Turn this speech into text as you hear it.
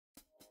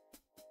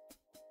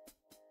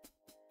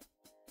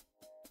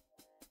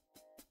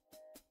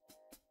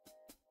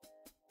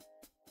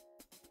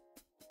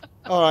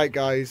Alright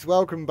guys,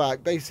 welcome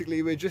back.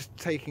 Basically we're just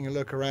taking a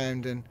look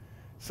around and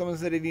someone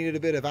said he needed a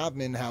bit of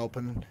admin help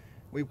and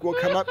we've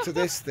come up to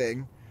this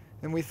thing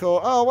and we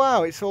thought, oh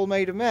wow, it's all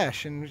made of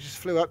mesh, and we just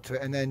flew up to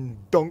it and then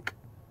dunk.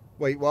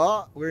 Wait,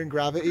 what? We're in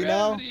gravity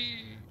now?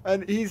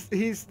 And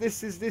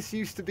this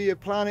used to be a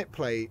planet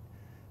plate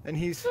and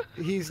he's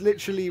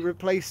literally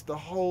replaced the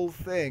whole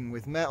thing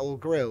with metal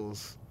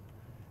grills.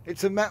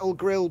 It's a metal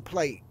grill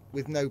plate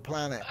with no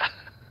planet.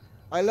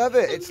 I love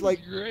it. It's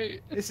like,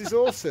 great. This is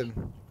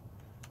awesome.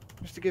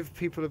 Just to give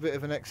people a bit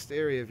of an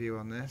exterior view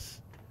on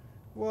this.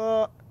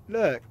 What?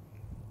 Look.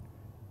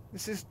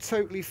 This is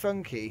totally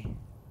funky.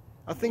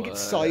 I think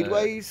it's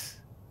sideways.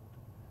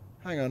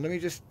 Hang on, let me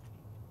just...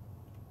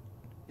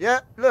 Yeah,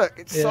 look,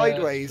 it's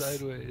sideways.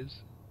 Sideways.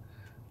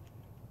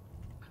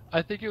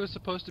 I think it was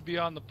supposed to be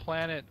on the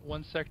planet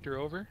one sector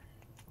over.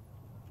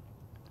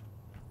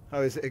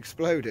 Oh, is it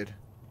exploded?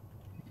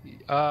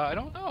 I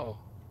don't know.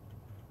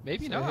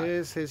 Maybe so not.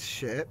 Here's his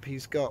ship.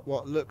 He's got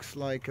what looks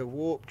like a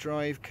warp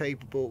drive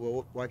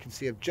capable. Well, I can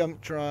see a jump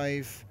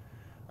drive.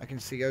 I can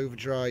see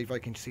overdrive. I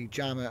can see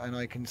jammer, and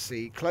I can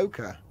see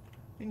cloaker.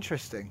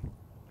 Interesting.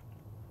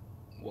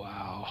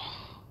 Wow.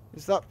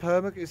 Is that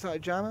Is that a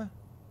jammer?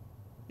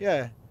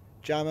 Yeah,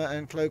 jammer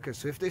and cloaker.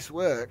 So if this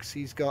works,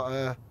 he's got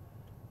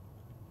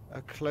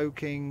a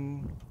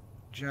cloaking,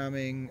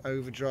 jamming,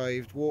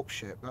 overdrive warp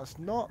ship. That's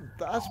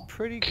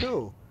pretty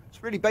cool.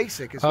 It's really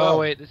basic as well. Oh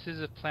wait, this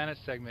is a planet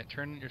segment.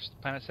 Turn your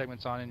planet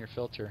segments on in your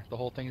filter. The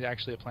whole thing is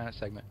actually a planet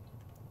segment.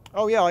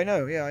 Oh yeah, I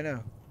know. Yeah, I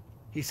know.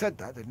 He said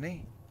that, didn't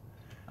he?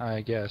 I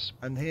guess.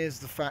 And here's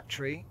the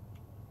factory.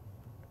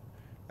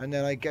 And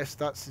then I guess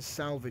that's his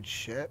salvage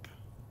ship,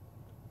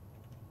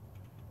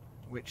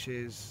 which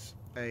is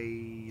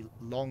a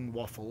long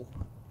waffle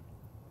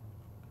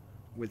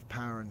with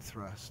power and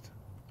thrust.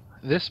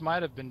 This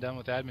might have been done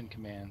with admin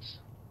commands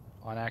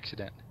on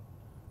accident.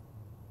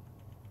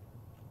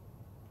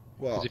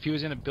 Because if he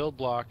was in a build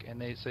block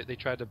and they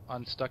tried to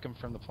unstuck him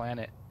from the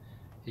planet,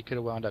 he could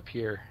have wound up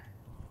here.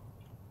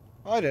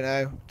 I don't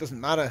know.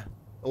 Doesn't matter.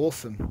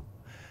 Awesome.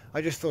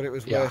 I just thought it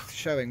was worth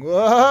showing.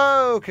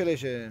 Whoa!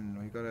 Collision.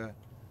 We've got a...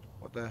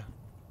 What the...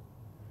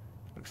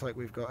 Looks like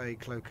we've got a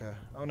cloaker.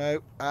 Oh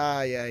no.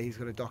 Ah, yeah, he's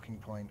got a docking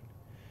point.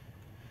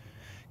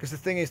 Because the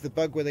thing is, the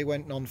bug where they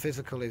went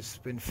non-physical has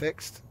been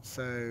fixed.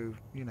 So,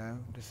 you know,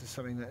 this is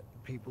something that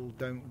people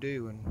don't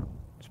do, and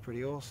it's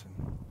pretty awesome.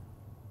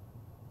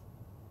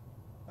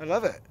 I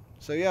love it.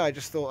 So yeah, I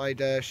just thought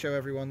I'd show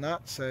everyone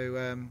that.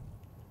 So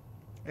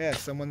yeah,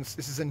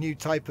 this is a new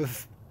type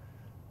of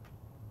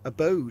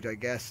abode, I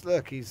guess.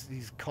 Look,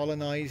 he's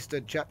colonized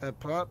a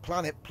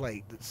planet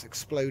plate that's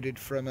exploded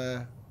from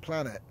a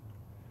planet,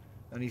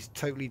 and he's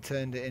totally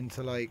turned it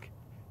into like...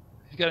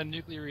 He's got a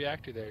nuclear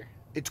reactor there.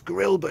 It's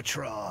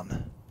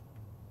Grillbatron.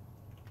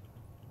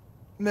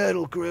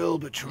 Metal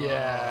Grillbatron.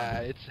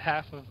 Yeah, it's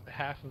half of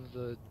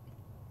the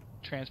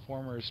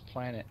Transformers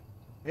planet.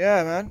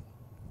 Yeah, man.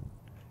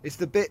 It's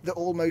the bit that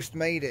almost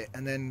made it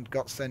and then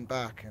got sent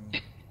back,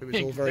 and it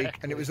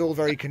was all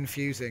very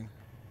confusing.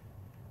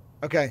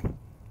 Okay.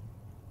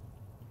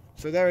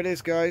 So there it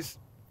is, guys.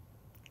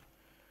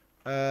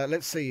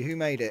 Let's see who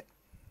made it.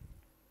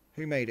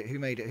 Who made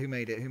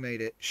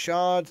it?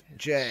 Shard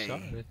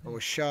J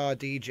or Shard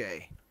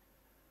DJ.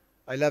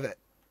 I love it.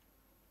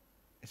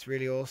 It's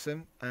really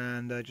awesome,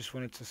 and I just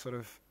wanted to sort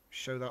of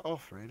show that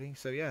off, really.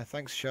 So yeah,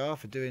 thanks Shar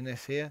for doing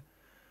this here,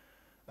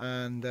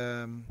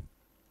 and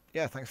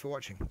yeah, thanks for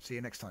watching. See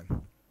you next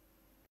time.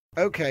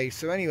 Okay,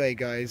 so anyway,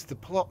 guys, the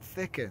plot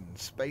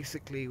thickens.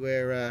 Basically,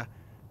 we're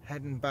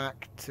heading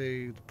back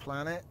to the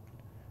planet.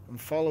 I'm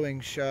following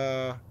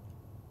Shah,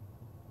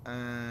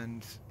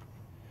 and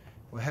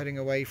we're heading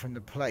away from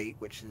the plate,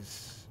 which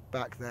is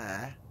back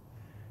there.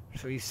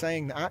 So he's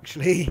saying that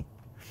actually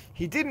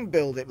he didn't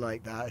build it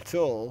like that at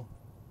all.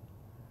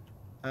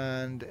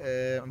 And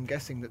I'm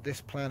guessing that this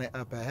planet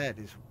up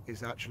ahead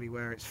is actually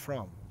where it's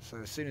from. So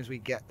as soon as we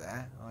get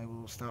there, I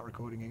will start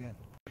recording again.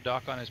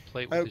 Dock on his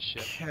plate with his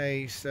ship.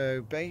 Okay,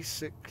 so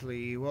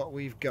basically what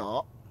we've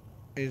got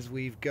is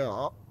we've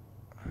got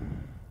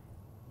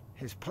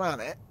his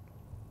planet.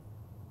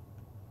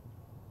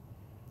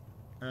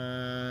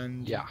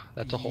 And yeah,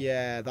 that's a hole.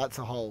 Yeah, that's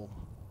a hole.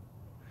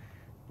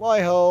 Why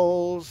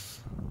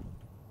holes?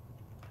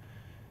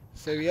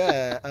 So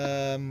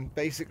yeah,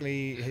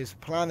 basically his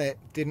planet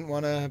didn't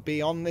want to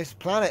be on this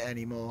planet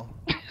anymore.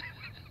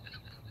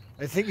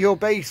 I think your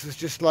base was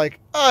just like,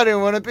 I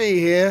don't want to be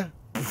here.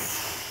 And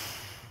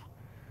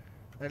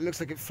it looks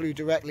like it flew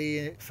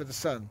directly for the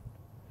sun.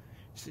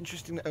 It's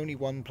interesting that only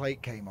one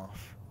plate came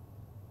off.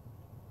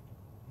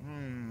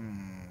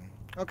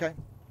 Okay.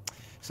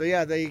 So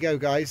yeah, there you go,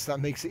 guys. That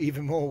makes it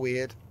even more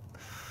weird.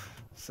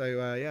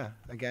 So yeah,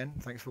 again,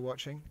 thanks for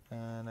watching,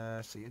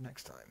 and see you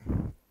next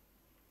time.